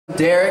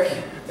Derek,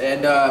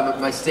 and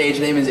my stage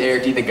name is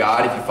Eric D the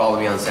God if you follow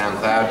me on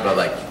SoundCloud, but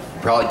like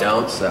you probably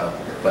don't, so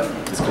but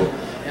it's cool.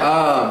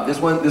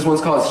 This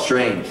one's called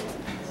Strange.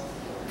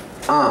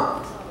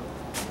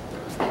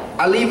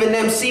 I leave an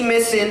MC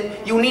missing.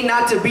 You need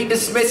not to be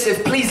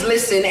dismissive. Please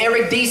listen.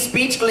 Eric D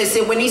speech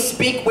glisten when he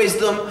speak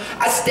wisdom.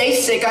 I stay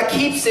sick. I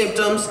keep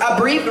symptoms. I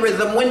breathe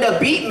rhythm when the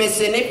beat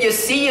missing. If you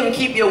see him,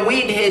 keep your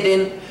weed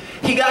hidden.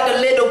 He got a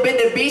little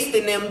bit of beast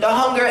in him, the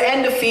hunger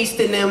and the feast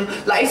in him.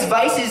 Life's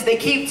vices, they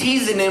keep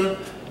teasing him.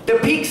 The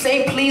peaks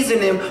ain't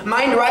pleasing him.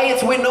 Mind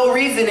riots with no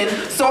reasoning.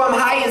 So I'm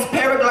high as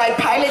paraglide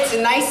pilots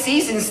in nice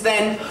seasons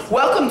then.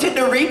 Welcome to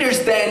the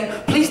readers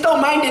then. Please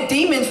don't mind the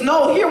demons.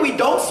 No, here we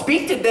don't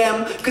speak to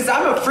them. Cause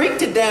I'm a freak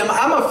to them.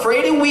 I'm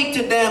afraid and weak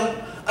to them.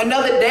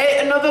 Another day,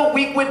 another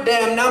week with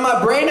them. Now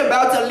my brain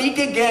about to leak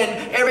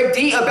again. Eric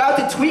D about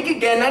to tweak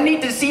again. I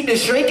need to see the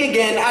shrink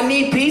again. I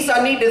need peace,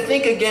 I need to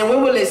think again.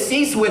 When will it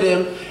cease with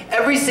him?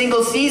 Every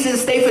single season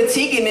stay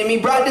fatiguing him. He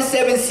brought the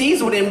 7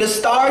 seas with him. The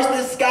stars,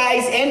 the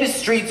skies, and the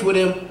streets with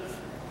him.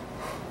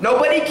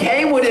 Nobody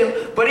came with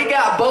him, but he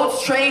got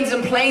boats, trains,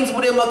 and planes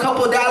with him. A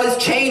couple dollars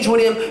change with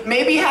him.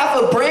 Maybe half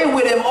a brain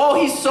with him. Oh,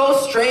 he's so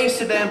strange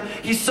to them.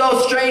 He's so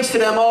strange to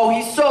them. Oh,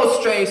 he's so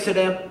strange to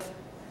them.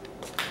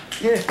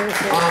 Yeah.